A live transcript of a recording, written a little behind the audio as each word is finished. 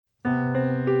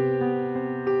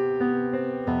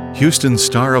Houston's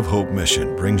Star of Hope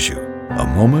mission brings you a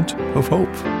moment of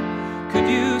hope. Could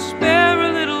you spare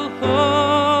a little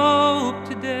hope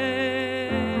today?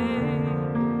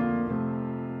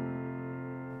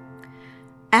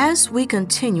 As we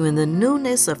continue in the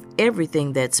newness of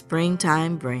everything that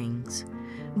springtime brings,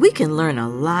 we can learn a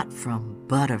lot from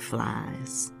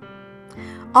butterflies.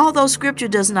 Although Scripture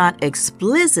does not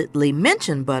explicitly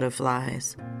mention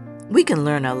butterflies, we can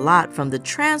learn a lot from the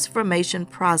transformation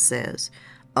process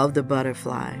of the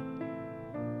butterfly.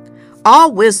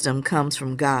 All wisdom comes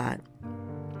from God,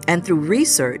 and through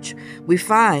research, we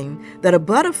find that a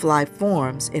butterfly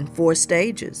forms in 4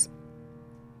 stages,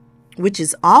 which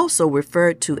is also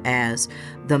referred to as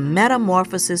the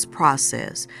metamorphosis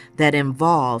process that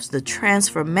involves the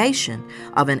transformation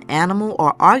of an animal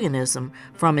or organism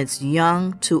from its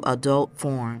young to adult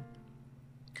form.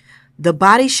 The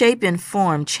body shape and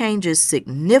form changes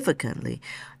significantly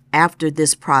after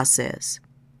this process.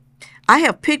 I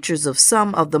have pictures of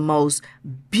some of the most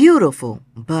beautiful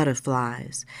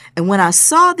butterflies, and when I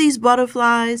saw these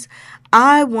butterflies,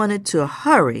 I wanted to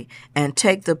hurry and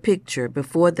take the picture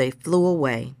before they flew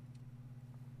away.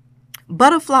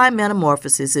 Butterfly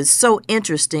metamorphosis is so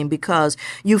interesting because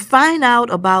you find out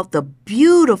about the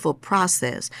beautiful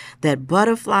process that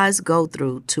butterflies go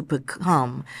through to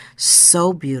become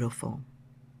so beautiful.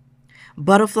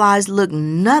 Butterflies look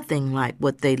nothing like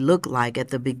what they look like at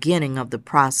the beginning of the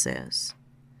process.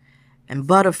 And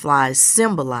butterflies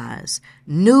symbolize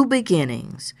new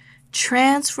beginnings,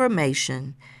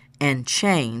 transformation, and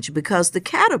change, because the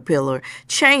caterpillar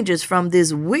changes from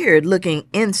this weird-looking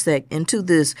insect into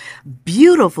this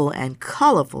beautiful and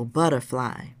colorful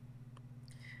butterfly.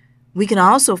 We can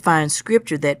also find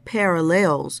scripture that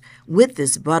parallels with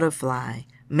this butterfly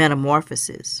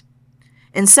metamorphosis.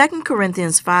 In 2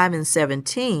 Corinthians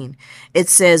 5:17, it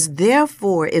says,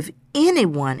 "Therefore, if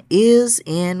anyone is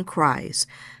in Christ,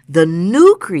 the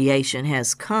new creation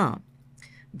has come.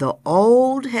 The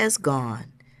old has gone.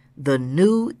 The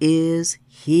new is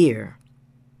here."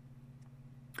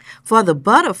 For the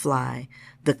butterfly,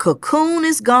 the cocoon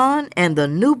is gone and the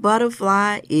new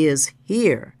butterfly is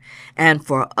here. And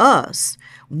for us,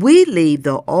 we leave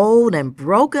the old and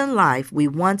broken life we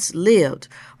once lived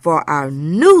for our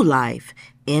new life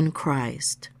in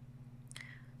Christ.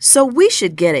 So we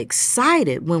should get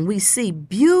excited when we see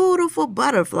beautiful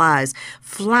butterflies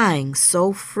flying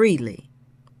so freely.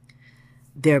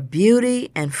 Their beauty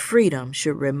and freedom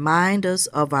should remind us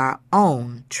of our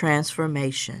own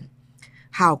transformation,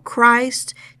 how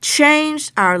Christ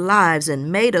changed our lives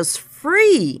and made us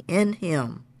free in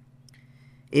Him.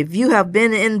 If you have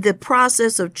been in the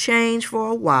process of change for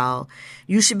a while,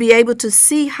 you should be able to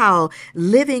see how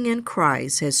living in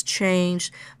Christ has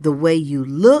changed the way you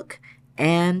look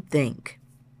and think.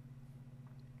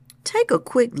 Take a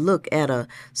quick look at a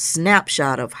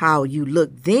snapshot of how you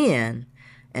looked then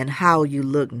and how you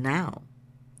look now.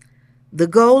 The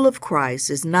goal of Christ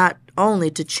is not only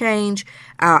to change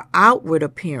our outward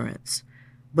appearance,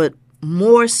 but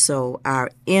more so our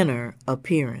inner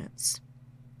appearance.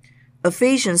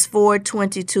 Ephesians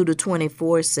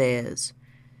 4:22-24 says,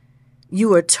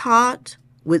 "You are taught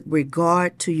with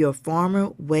regard to your former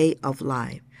way of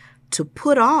life to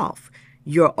put off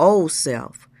your old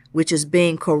self, which is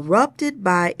being corrupted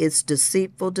by its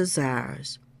deceitful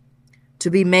desires,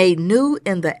 to be made new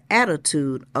in the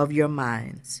attitude of your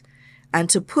minds,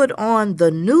 and to put on the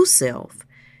new self,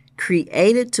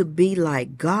 created to be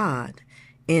like God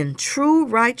in true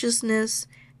righteousness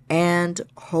and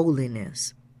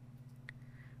holiness."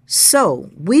 So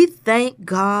we thank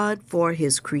God for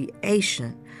His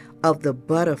creation of the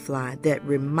butterfly that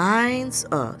reminds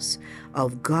us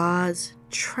of God's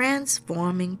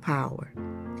transforming power.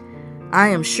 I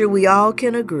am sure we all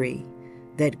can agree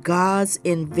that God's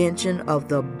invention of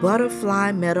the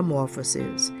butterfly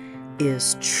metamorphosis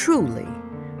is truly,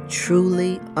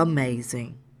 truly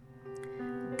amazing.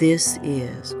 This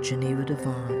is Geneva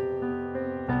DeVaughn.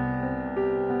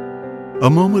 A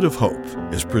Moment of Hope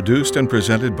is produced and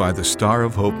presented by the Star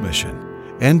of Hope mission,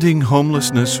 ending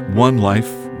homelessness one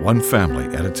life, one family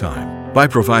at a time, by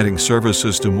providing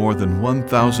services to more than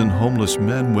 1,000 homeless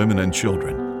men, women, and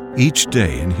children each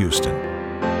day in Houston.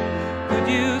 Could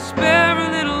you spare a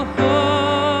little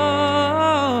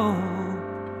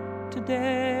hope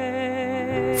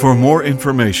today? For more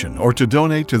information or to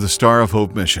donate to the Star of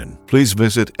Hope mission, please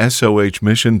visit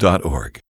sohmission.org.